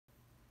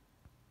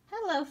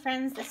Hello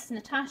friends, this is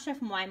Natasha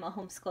from YMO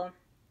Homeschool.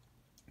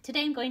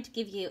 Today I'm going to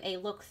give you a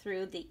look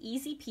through the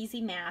Easy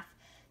Peasy Math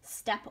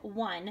Step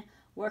 1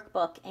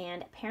 Workbook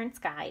and Parent's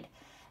Guide.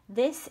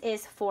 This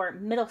is for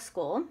middle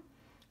school.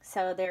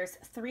 So there's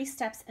 3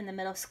 steps in the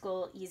middle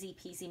school Easy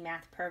Peasy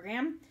Math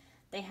program.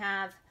 They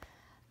have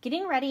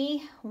Getting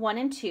Ready 1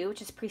 and 2,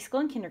 which is preschool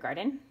and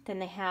kindergarten. Then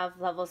they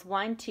have levels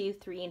 1, 2,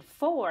 3, and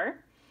 4.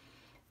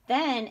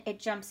 Then it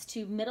jumps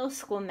to middle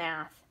school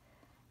math,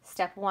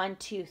 step 1,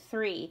 2,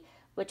 3,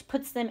 which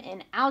puts them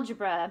in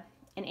algebra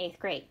in 8th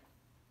grade.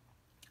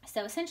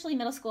 So essentially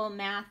middle school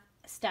math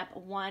step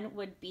 1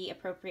 would be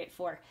appropriate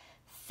for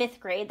 5th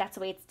grade. That's the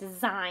way it's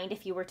designed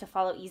if you were to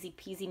follow Easy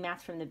Peasy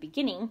Math from the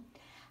beginning.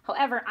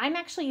 However, I'm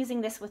actually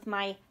using this with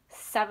my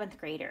 7th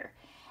grader.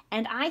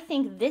 And I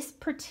think this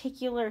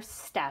particular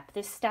step,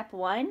 this step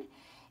 1,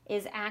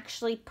 is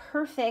actually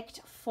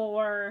perfect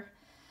for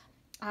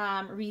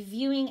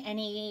reviewing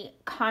any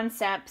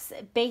concepts,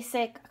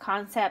 basic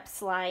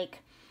concepts like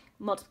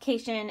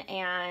multiplication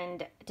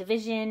and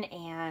division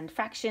and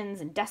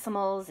fractions and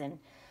decimals and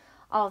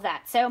all of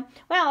that. So,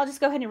 well, I'll just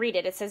go ahead and read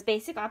it. It says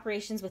basic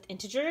operations with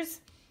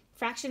integers,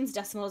 fractions,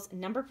 decimals,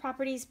 number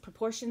properties,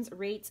 proportions,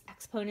 rates,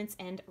 exponents,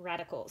 and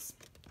radicals.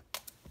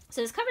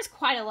 So this covers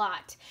quite a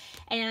lot.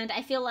 And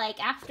I feel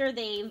like after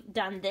they've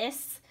done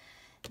this,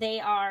 they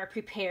are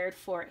prepared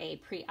for a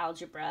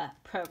pre-algebra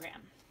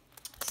program.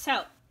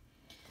 So,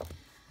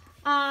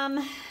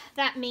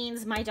 that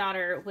means my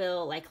daughter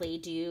will likely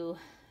do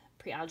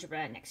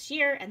pre-algebra next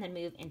year and then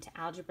move into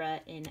algebra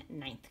in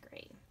 9th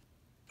grade.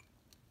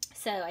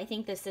 So I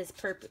think this is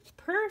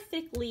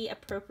perfectly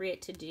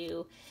appropriate to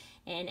do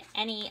in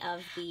any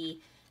of the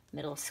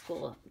middle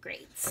school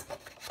grades.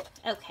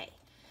 Okay,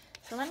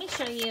 so let me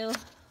show you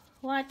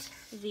what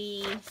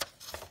the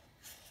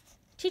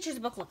teacher's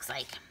book looks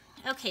like.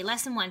 Okay,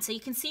 lesson 1. So you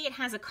can see it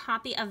has a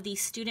copy of the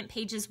student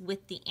pages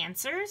with the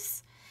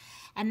answers,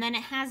 and then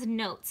it has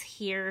notes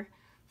here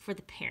for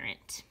the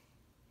parent.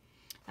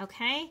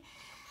 Okay.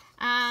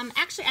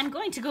 Actually, I'm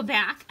going to go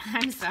back.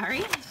 I'm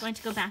sorry. I'm going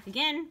to go back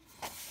again.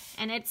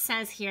 And it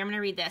says here, I'm going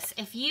to read this.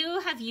 If you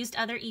have used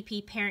other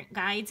EP parent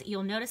guides,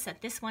 you'll notice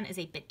that this one is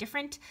a bit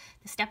different.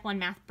 The Step 1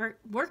 Math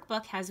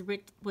Workbook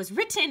was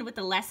written with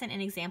the lesson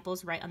and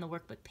examples right on the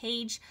workbook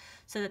page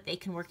so that they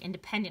can work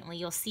independently.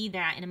 You'll see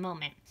that in a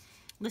moment.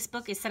 This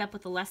book is set up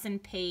with the lesson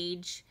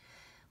page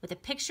with a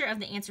picture of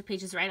the answer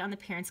pages right on the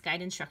parent's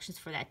guide instructions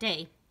for that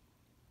day.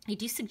 I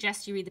do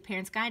suggest you read the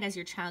parent's guide as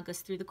your child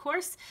goes through the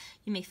course.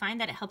 You may find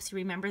that it helps you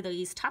remember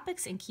these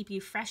topics and keep you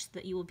fresh so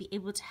that you will be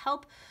able to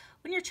help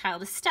when your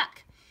child is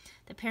stuck.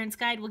 The parent's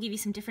guide will give you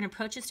some different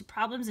approaches to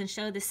problems and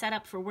show the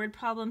setup for word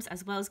problems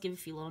as well as give a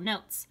few little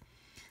notes.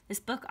 This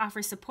book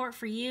offers support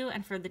for you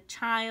and for the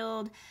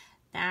child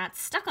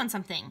that's stuck on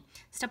something.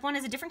 Step 1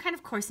 is a different kind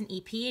of course in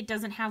EP. It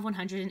doesn't have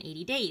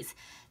 180 days.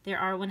 There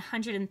are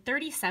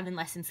 137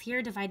 lessons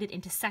here divided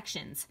into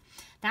sections.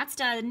 That's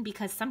done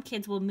because some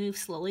kids will move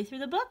slowly through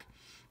the book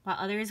while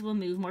others will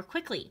move more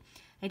quickly.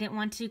 I didn't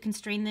want to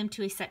constrain them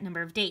to a set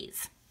number of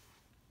days.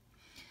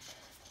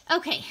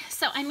 Okay,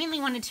 so I mainly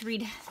wanted to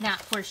read that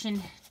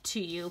portion to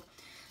you.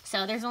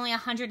 So there's only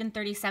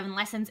 137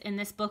 lessons in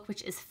this book,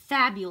 which is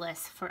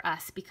fabulous for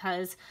us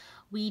because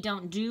we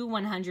don't do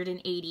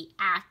 180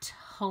 at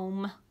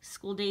home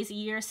school days a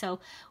year. So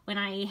when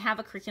I have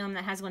a curriculum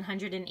that has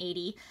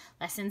 180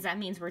 lessons, that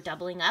means we're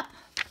doubling up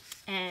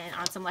and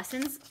on some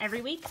lessons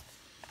every week.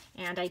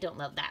 And I don't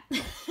love that.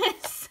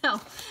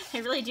 So I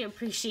really do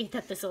appreciate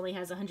that this only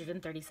has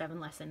 137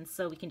 lessons,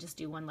 so we can just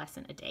do 1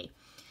 lesson a day.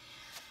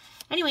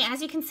 Anyway,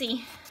 as you can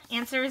see,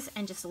 answers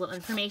and just a little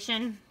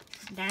information.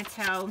 That's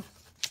how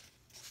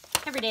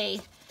every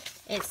day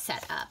is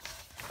set up.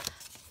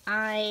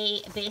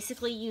 I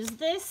basically use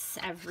this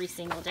every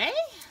single day.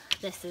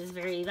 This is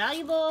very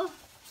valuable.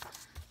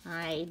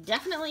 I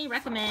definitely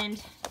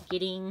recommend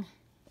getting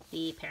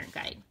the parent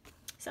guide.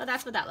 So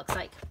that's what that looks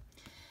like.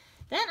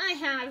 Then I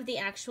have the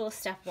actual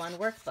Step 1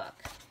 workbook.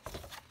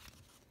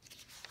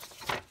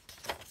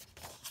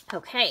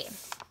 Okay.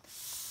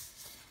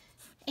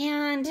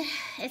 And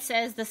it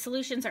says the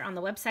solutions are on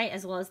the website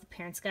as well as the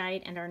parent's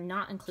guide and are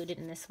not included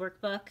in this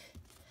workbook.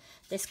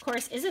 This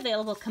course is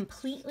available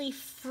completely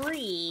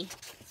free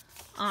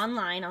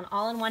online on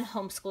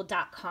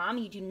allinoneHomeschool.com.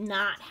 You do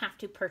not have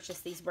to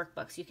purchase these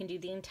workbooks. You can do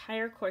the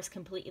entire course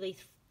completely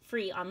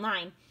free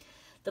online.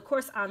 The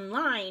course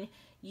online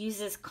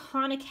uses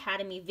Khan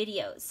Academy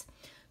videos.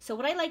 So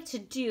what I like to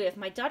do, if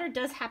my daughter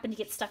does happen to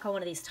get stuck on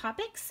one of these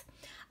topics,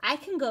 I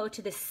can go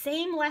to the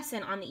same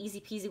lesson on the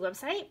Easy Peasy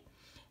website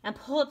and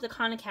pull up the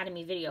Khan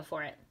Academy video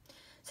for it.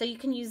 So you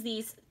can use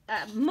these.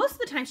 Most of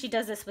the time she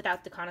does this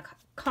without the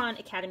Khan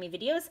Academy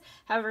videos.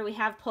 However, we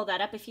have pulled that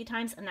up a few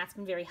times and that's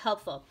been very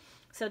helpful.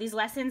 So these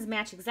lessons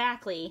match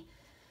exactly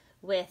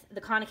with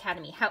the Khan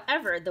Academy.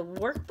 However, the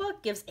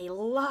workbook gives a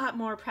lot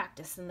more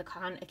practice than the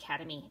Khan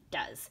Academy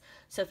does.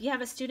 So if you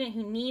have a student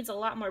who needs a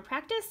lot more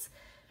practice,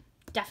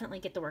 definitely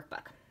get the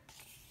workbook.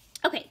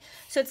 Okay,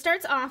 so it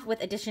starts off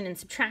with addition and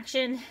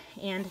subtraction,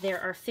 and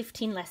there are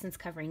 15 lessons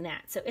covering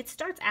that. So it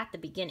starts at the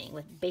beginning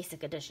with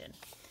basic addition.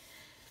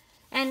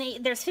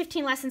 And there's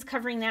 15 lessons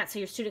covering that, so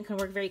your student can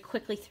work very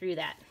quickly through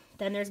that.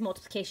 Then there's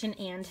multiplication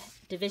and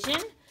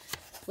division,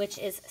 which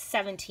is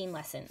 17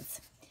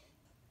 lessons.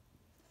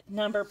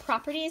 Number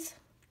properties,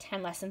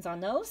 10 lessons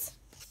on those.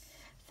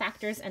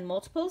 Factors and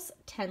multiples,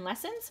 10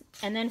 lessons.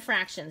 And then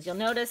fractions. You'll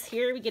notice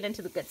here we get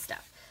into the good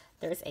stuff.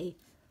 There's a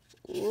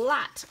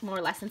lot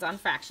more lessons on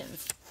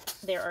fractions.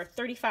 There are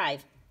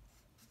 35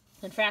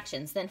 in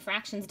fractions. Then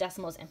fractions,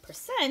 decimals, and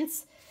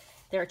percents,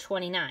 there are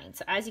 29.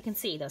 So as you can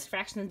see, those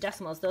fractions and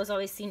decimals, those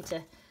always seem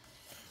to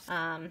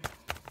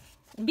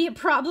be a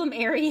problem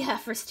area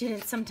for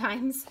students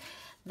sometimes.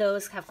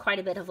 Those have quite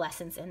a bit of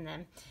lessons in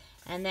them.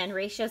 And then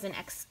ratios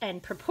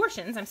and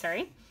proportions,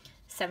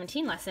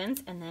 17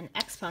 lessons, and then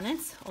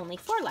exponents, only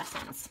 4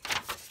 lessons.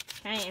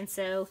 Okay, and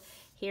so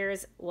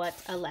here's what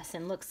a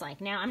lesson looks like.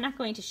 Now, I'm not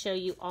going to show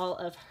you all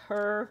of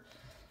her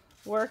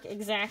work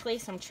exactly,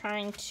 so I'm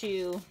trying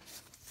to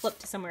flip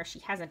to somewhere she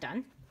hasn't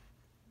done.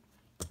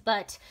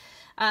 But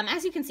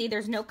as you can see,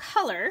 there's no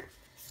color,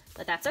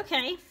 but that's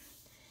okay.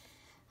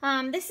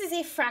 This is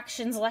a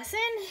fractions lesson.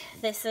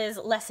 This is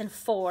lesson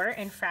 4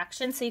 in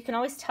fractions, so you can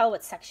always tell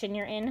what section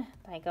you're in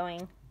by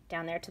going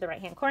down there to the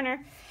right-hand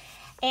corner.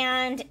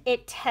 And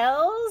it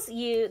tells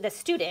you, the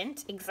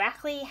student,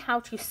 exactly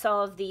how to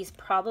solve these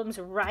problems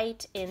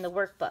right in the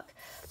workbook.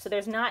 So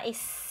there's not a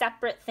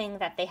separate thing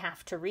that they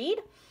have to read.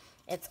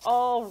 It's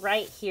all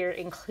right here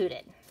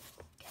included.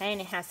 Okay, and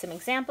it has some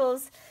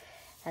examples,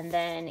 and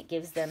then it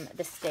gives them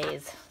this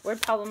day's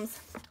word problems,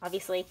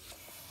 obviously,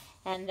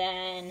 and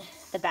then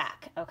the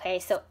back. Okay,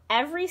 so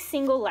every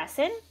single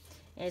lesson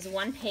is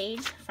 1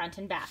 page, front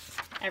and back,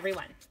 every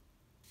one.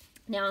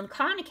 Now in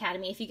Khan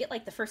Academy, if you get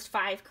like the first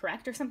 5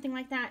 correct or something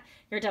like that,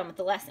 you're done with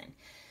the lesson.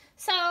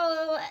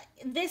 So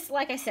this,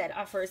 like I said,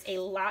 offers a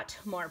lot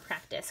more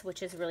practice,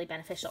 which is really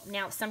beneficial.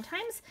 Now,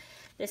 sometimes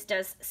this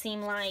does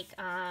seem like,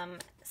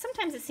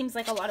 sometimes it seems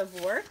like a lot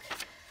of work.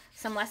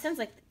 Some lessons,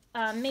 like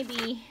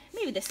maybe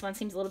this one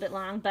seems a little bit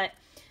long, but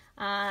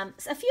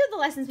a few of the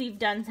lessons we've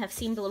done have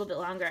seemed a little bit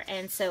longer,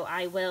 and so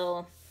I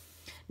will,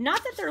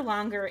 not that they're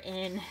longer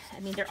in,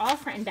 they're all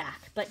front and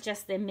back, but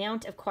just the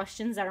amount of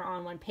questions that are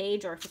on 1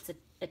 page, or if it's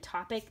a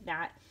topic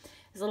that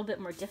is a little bit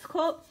more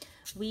difficult,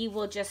 we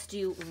will just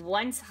do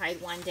one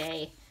side one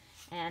day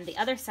and the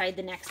other side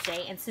the next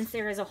day. And since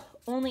there is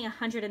only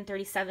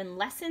 137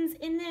 lessons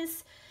in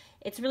this,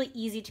 it's really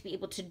easy to be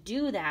able to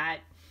do that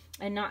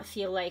and not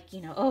feel like,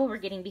 oh, we're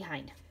getting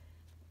behind.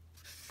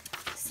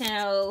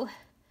 So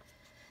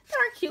there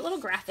are cute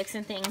little graphics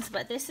and things,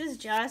 but this is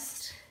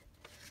just,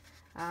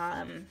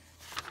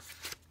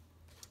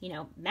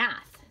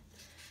 math.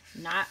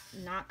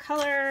 Not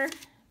color,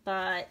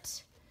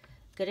 but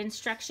good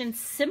instruction,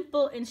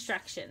 simple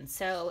instruction.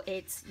 So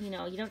it's, you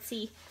don't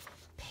see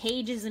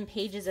pages and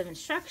pages of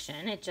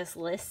instruction. It just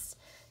lists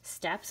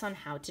steps on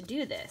how to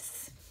do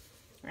this,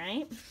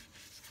 right?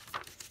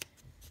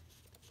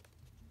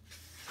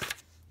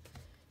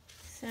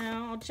 So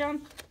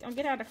I'll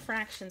get out of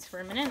fractions for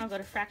a minute. I'll go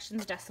to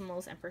fractions,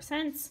 decimals, and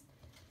percents.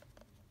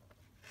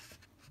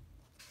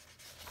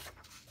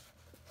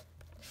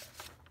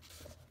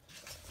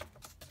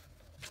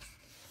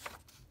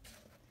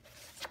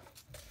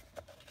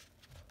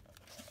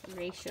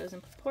 Ratios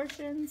and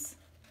proportions.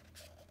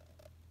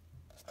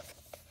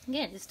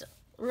 Again, just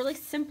really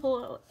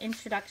simple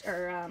introduction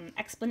or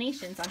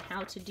explanations on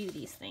how to do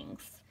these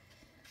things.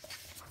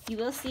 You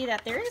will see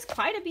that there is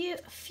quite a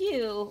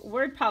few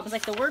word problems,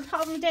 like the word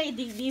problem day.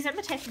 These are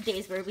the type of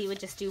days where we would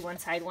just do one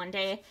side one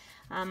day.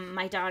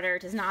 My daughter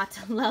does not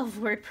love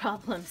word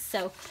problems,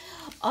 so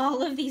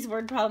all of these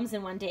word problems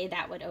in one day,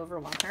 that would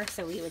overwhelm her.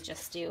 So we would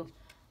just do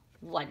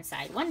one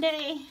side one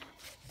day,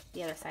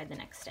 the other side the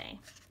next day.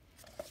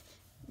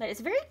 But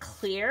it's very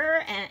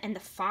clear, and the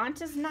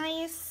font is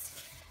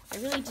nice. I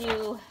really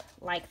do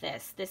like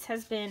this. This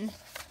has been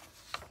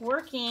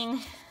working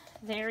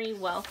very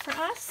well for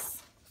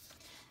us.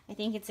 I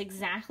think it's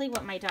exactly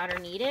what my daughter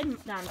needed.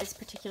 This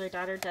particular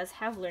daughter does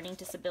have learning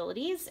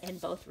disabilities in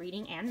both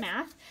reading and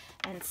math,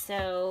 and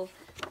so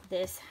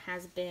this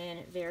has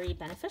been very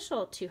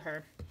beneficial to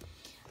her.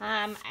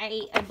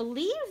 I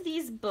believe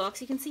these books,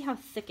 you can see how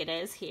thick it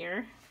is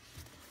here.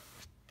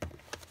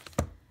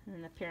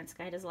 And the parent's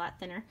guide is a lot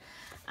thinner.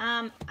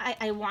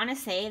 I want to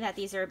say that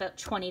these are about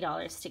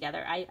 $20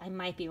 together. I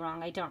might be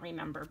wrong. I don't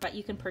remember. But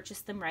you can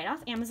purchase them right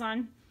off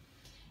Amazon.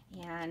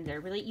 And they're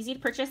really easy to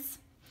purchase.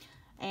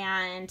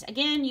 And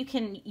again, you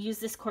can use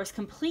this course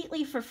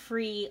completely for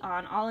free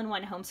on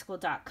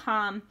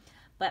allinonehomeschool.com.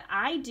 But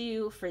I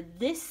do, for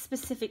this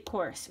specific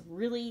course,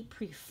 really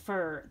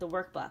prefer the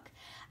workbook.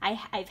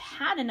 I've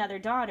had another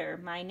daughter,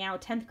 my now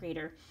 10th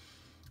grader.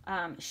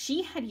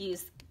 She had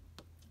used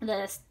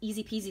the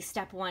Easy Peasy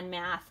Step 1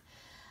 math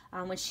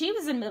when she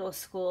was in middle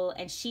school,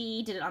 and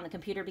she did it on the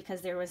computer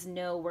because there was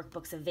no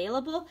workbooks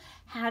available.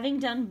 Having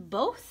done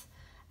both,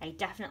 I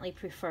definitely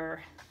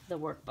prefer the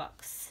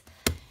workbooks.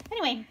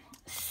 Anyway,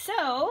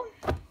 so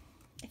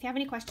if you have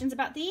any questions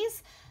about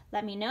these,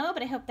 let me know,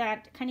 but I hope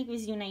that kind of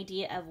gives you an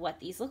idea of what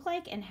these look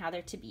like and how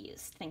they're to be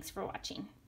used. Thanks for watching.